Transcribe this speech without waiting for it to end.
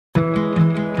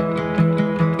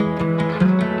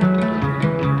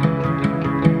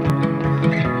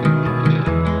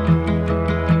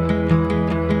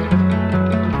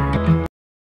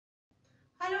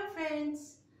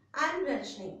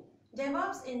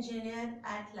engineer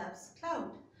at Love's Cloud.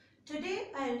 Today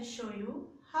I'll show you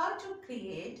how to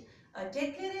create a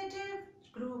declarative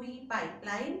groovy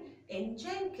pipeline in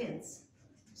Jenkins.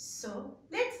 So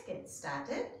let's get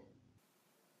started.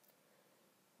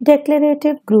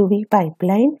 Declarative Groovy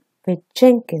pipeline with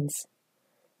Jenkins.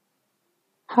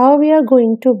 How we are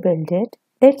going to build it,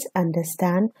 let's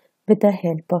understand with the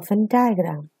help of a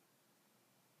diagram.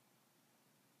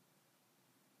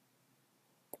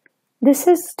 This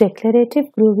is Declarative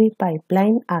Groovy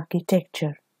pipeline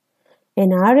architecture.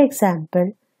 In our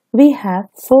example, we have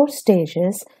 4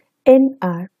 stages in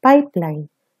our pipeline: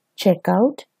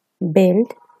 checkout,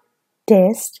 build,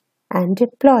 test, and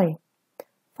deploy.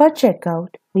 For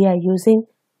checkout, we are using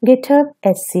GitHub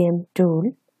SCM tool.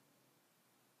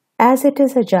 As it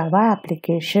is a Java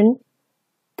application,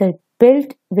 the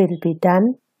build will be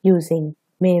done using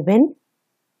Maven.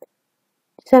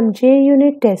 Some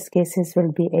JUnit test cases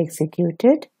will be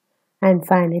executed, and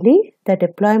finally the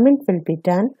deployment will be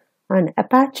done on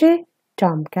Apache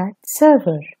Tomcat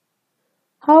server.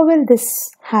 How will this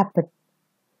happen?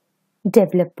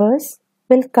 Developers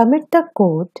will commit the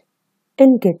code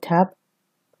in GitHub.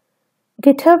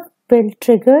 GitHub will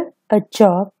trigger a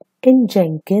job in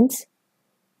Jenkins,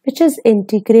 which is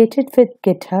integrated with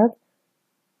GitHub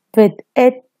with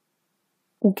a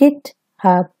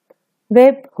GitHub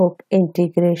webhook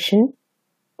integration.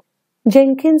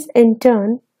 Jenkins in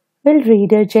turn will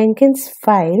read a Jenkins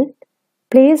file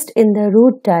placed in the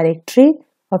root directory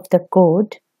of the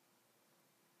code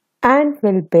and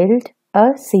will build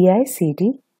a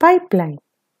CI/CD pipeline.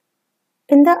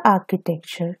 In the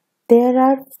architecture, there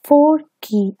are 4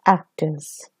 key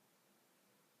actors: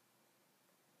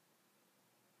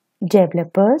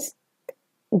 developers,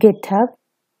 GitHub,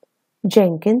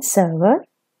 Jenkins server,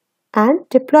 and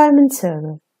deployment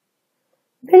server.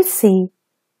 We'll see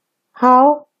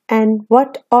how and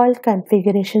what all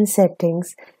configuration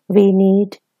settings we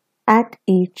need at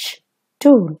each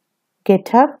tool: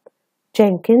 GitHub,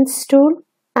 Jenkins tool,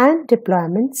 and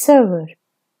deployment server.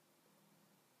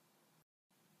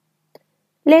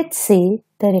 Let's see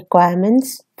the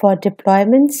requirements for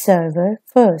deployment server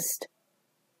first.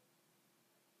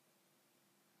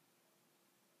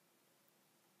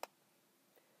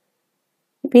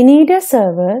 We need a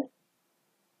server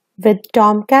with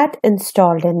Tomcat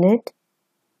installed in it,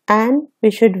 and we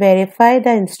should verify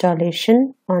the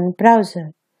installation on browser.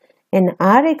 In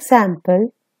our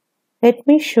example, let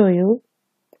me show you.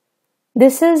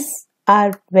 This is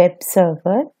our web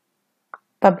server.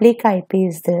 Public IP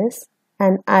is this,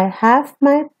 and I have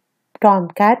my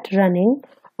Tomcat running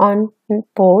on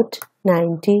port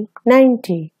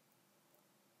 9090.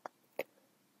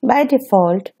 By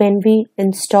default, when we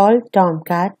install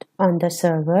Tomcat on the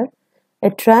server,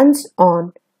 it runs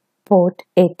on port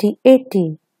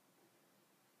 8080.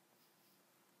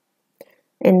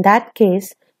 In that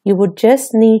case, you would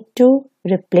just need to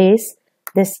replace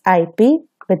this IP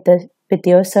with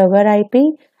your server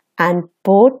IP and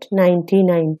port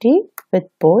 9090 with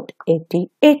port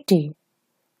 8080.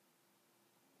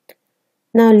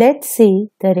 Now let's see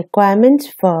the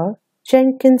requirements for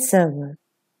Jenkins server.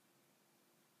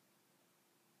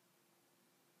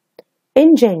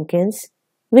 In Jenkins,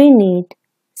 we need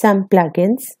some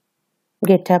plugins: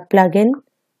 GitHub plugin,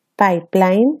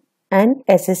 pipeline, and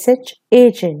SSH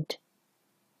agent.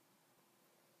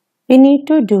 We need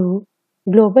to do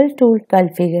global tool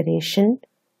configuration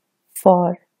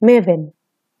for Maven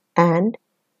and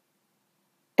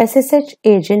SSH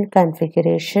agent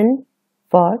configuration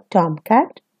for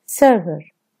Tomcat server.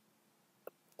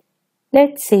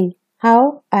 Let's see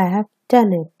how I have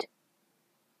done it.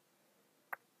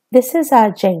 This is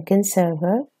our Jenkins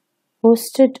server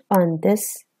hosted on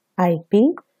this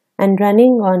IP and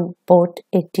running on port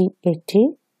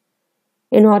 8080.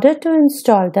 In order to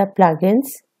install the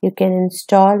plugins, you can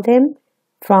install them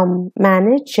from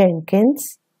Manage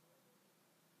Jenkins,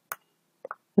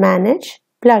 Manage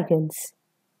Plugins.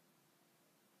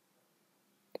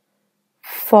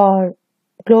 For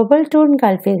global tool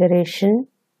configuration,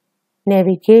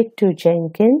 navigate to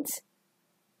Jenkins,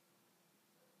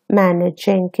 Manage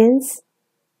Jenkins,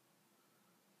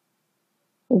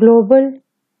 Global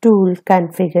Tool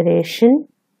Configuration,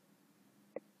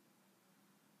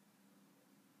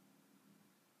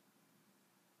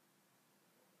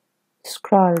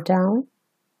 scroll down.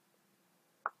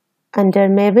 Under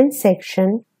Maven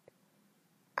section,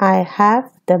 I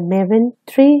have the Maven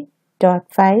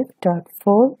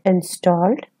 3.5.4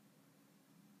 installed.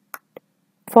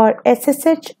 For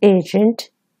SSH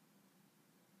agent,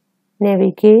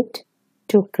 navigate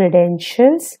to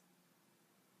Credentials.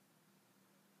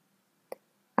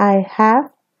 I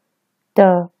have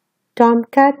the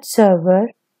Tomcat server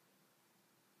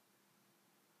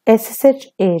SSH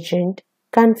agent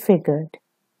configured.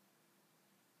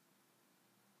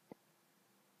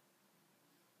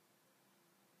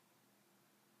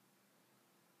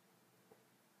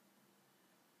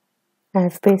 I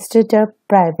have pasted a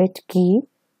private key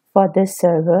for this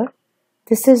server.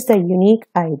 This is the unique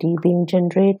ID being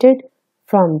generated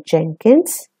from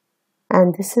Jenkins,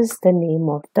 and this is the name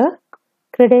of the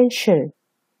credential.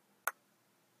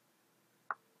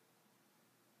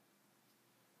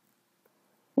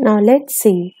 Now let's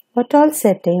see what all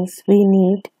settings we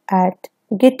need at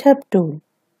GitHub tool.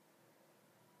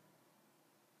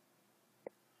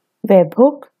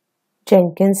 Webhook,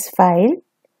 Jenkins file,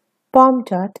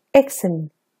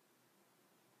 pom.xml.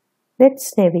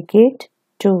 Let's navigate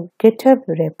to GitHub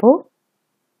repo.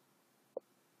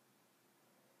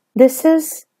 This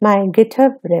is my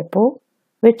GitHub repo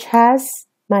which has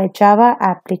my Java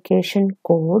application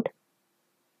code.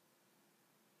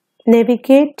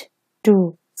 Navigate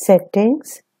to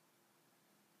Settings.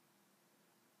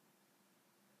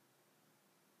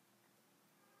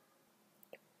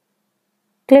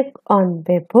 Click on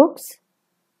Webhooks.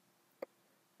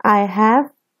 I have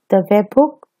the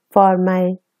webhook for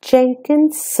my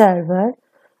Jenkins server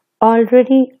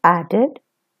already added.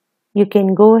 You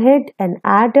can go ahead and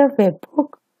add a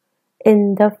webhook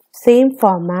in the same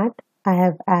format I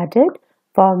have added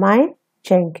for my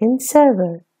Jenkins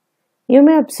server. You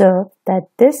may observe that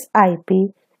this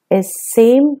IP is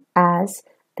same as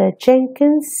the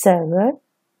Jenkins server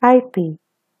IP.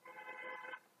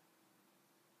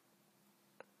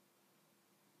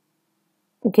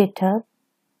 GitHub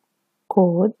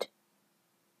code.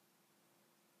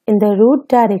 In the root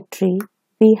directory,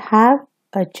 we have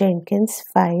a Jenkins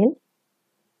file.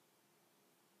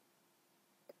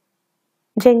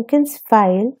 Jenkins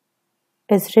file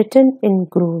is written in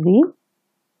Groovy.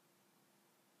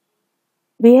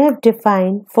 We have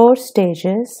defined 4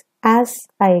 stages as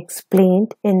I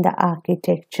explained in the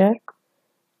architecture: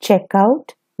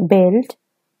 checkout, build,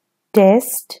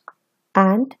 test,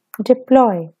 and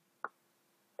deploy.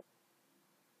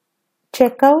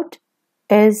 Checkout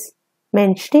is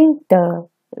mentioning the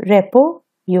repo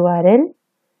URL.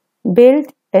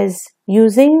 Build is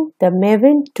using the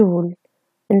Maven tool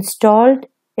installed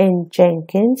in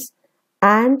Jenkins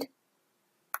and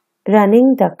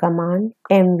running the command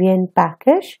mvn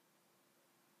package.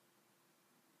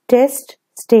 Test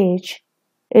stage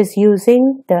is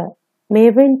using the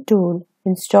Maven tool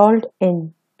installed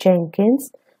in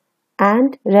Jenkins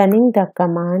and running the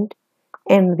command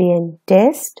mvn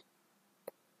test.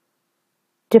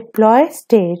 Deploy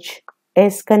stage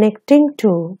is connecting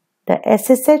to the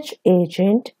SSH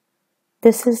agent.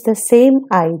 This is the same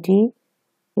ID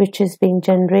which is being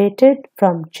generated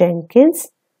from Jenkins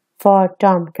for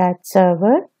Tomcat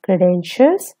server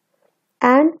credentials,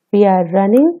 and we are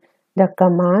running the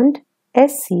command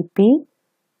scp,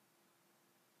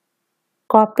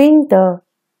 copying the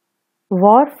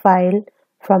war file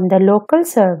from the local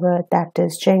server, that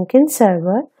is Jenkins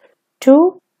server,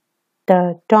 to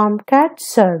the Tomcat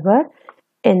server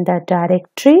in the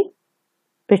directory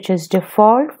which is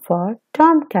default for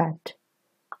Tomcat.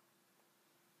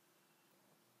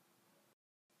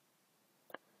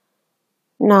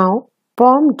 Now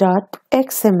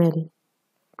pom.xml.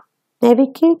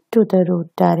 Navigate to the root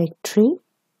directory.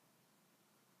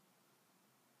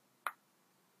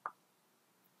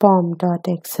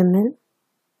 Pom.xml.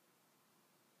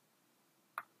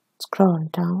 Scroll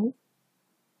down.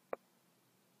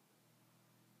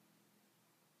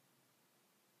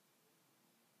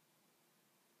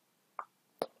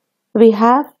 We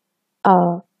have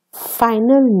a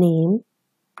final name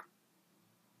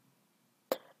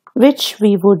which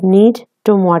we would need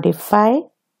to modify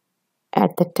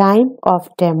at the time of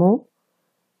demo.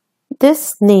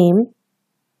 This name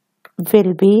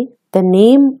will be the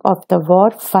name of the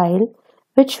war file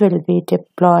which will be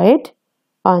deployed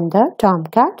on the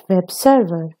Tomcat web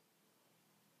server.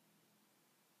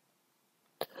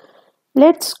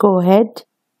 Let's go ahead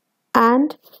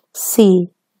and see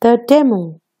the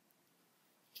demo.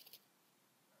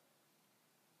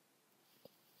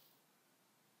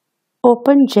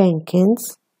 Open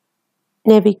Jenkins,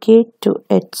 navigate to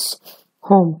its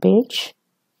home page,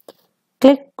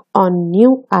 click on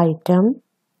New Item,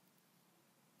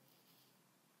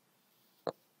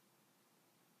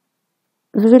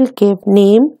 we will give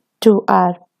name to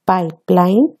our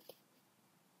pipeline.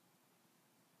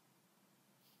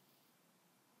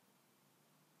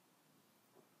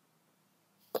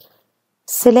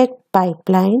 Select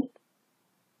pipeline.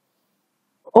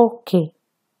 OK.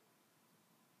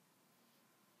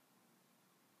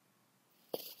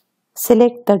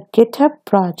 Select the GitHub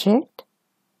project.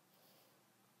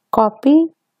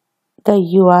 Copy the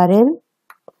URL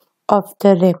of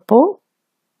the repo.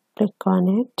 Click on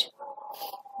it.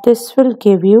 This will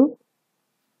give you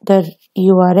the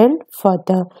URL for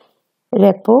the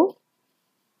repo.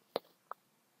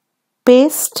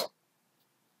 Paste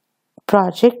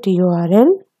project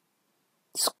URL.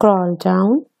 Scroll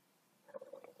down.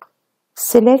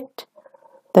 Select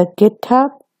the GitHub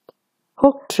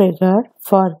hook trigger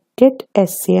for Git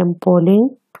SCM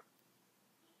polling.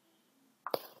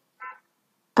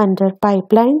 Under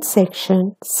pipeline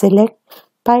section, select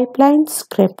pipeline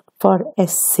script for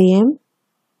SCM.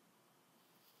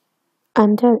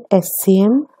 Under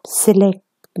SCM, select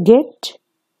Git.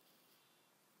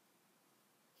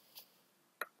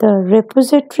 The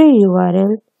repository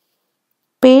URL,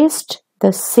 paste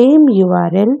the same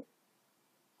URL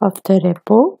of the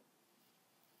repo.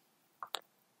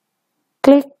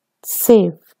 Click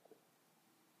Save.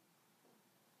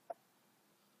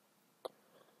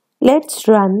 Let's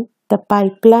run the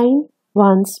pipeline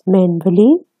once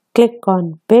manually. Click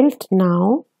on Build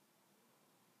Now.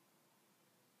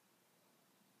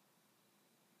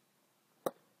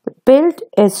 The build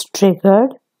is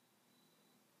triggered.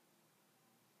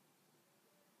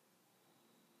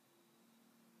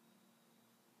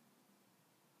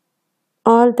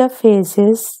 All the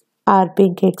phases are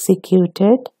being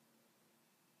executed.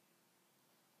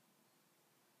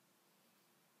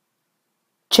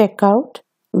 Checkout,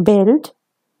 build,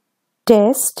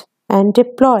 test, and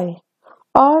deploy.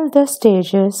 All the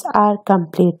stages are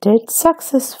completed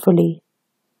successfully.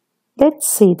 Let's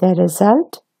see the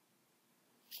result.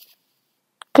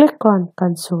 Click on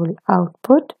console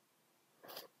output.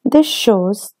 This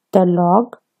shows the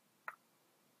log.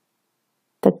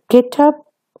 The GitHub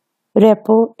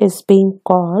repo is being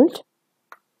called.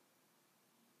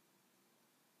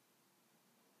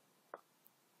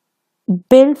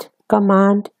 Build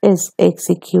command is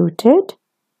executed.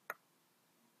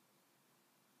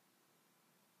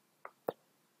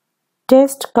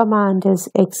 Test command is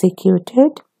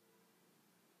executed.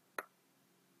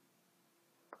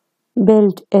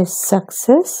 Build is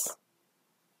success.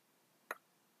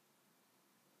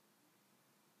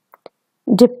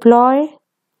 Deploy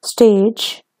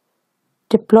stage.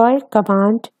 Deploy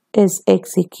command is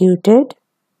executed.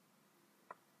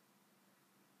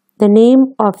 The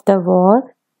name of the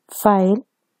war file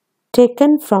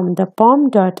taken from the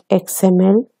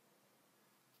pom.xml.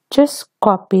 Just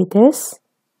copy this.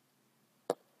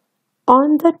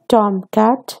 On the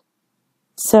Tomcat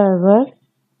server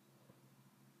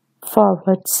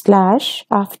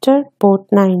 / after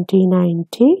port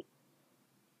 9090,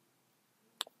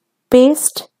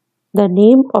 paste the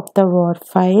name of the war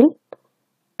file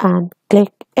and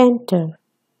click Enter.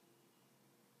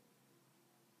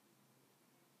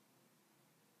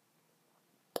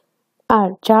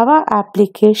 Our Java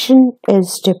application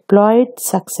is deployed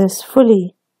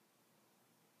successfully.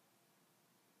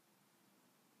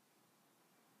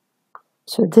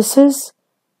 So this is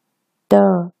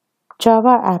the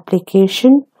Java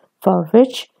application for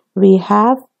which we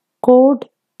have code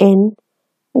in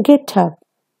GitHub.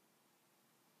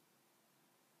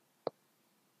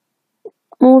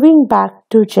 Moving back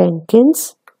to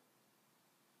Jenkins,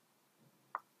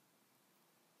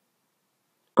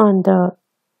 on the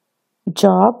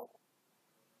job,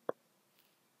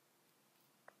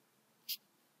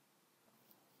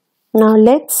 now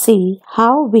let's see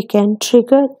how we can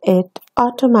trigger it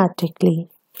automatically.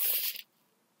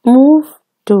 Move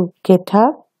to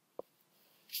GitHub,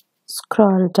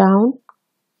 scroll down,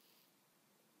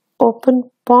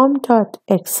 open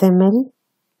pom.xml,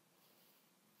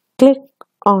 click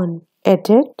on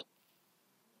Edit,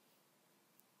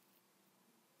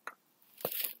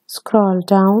 scroll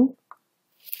down,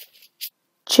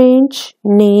 change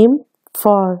name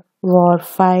for war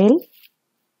file,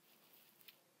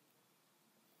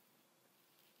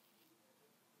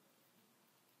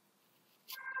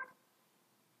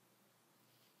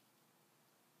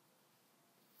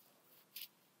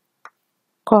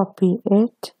 copy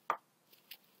it,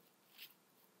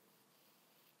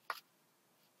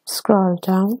 scroll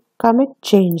down, commit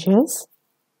changes,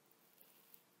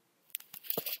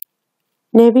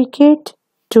 navigate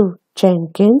to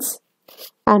Jenkins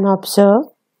and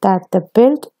observe that the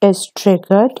build is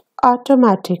triggered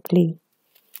automatically.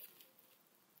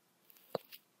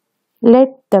 Let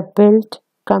the build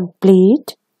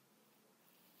complete.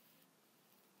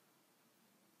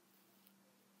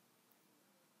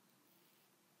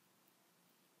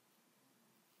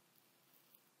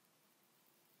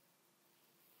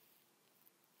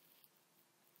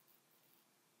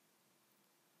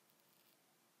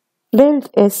 Build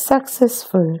is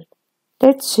successful.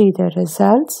 Let's see the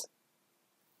results.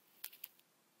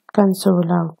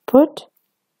 console output.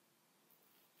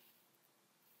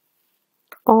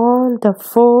 All the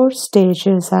 4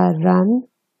 stages are run.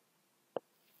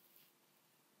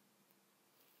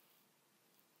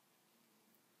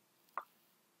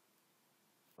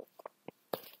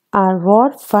 Our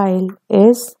war file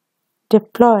is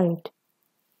deployed.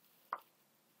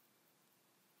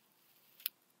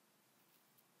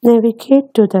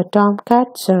 Navigate to the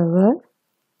Tomcat server.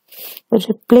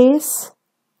 Replace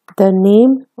the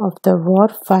name of the war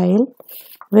file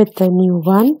with the new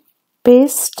one.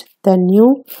 Paste the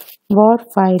new war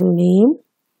file name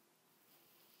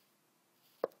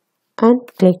and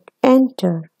click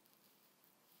enter.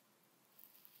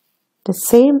 The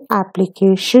same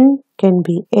application can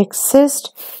be accessed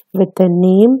with the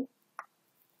name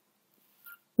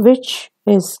which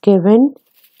is given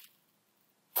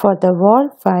for the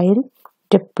war file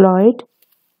deployed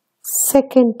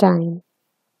second time.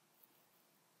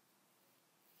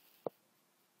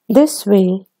 This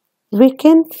way we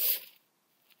can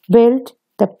build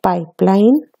the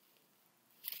pipeline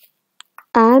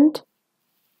and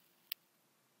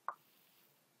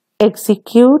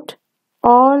execute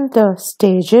all the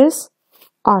stages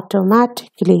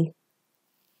automatically.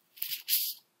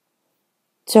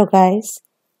 So guys,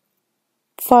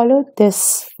 follow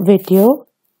this video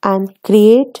and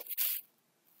create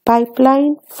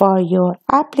pipeline for your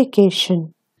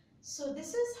application. So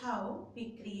this is how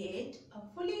we create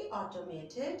a fully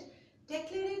automated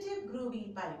declarative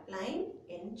Groovy pipeline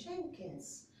in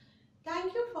Jenkins.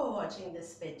 Thank you for watching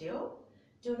this video.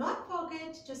 Do not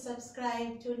forget to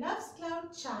subscribe to Love's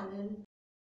Cloud channel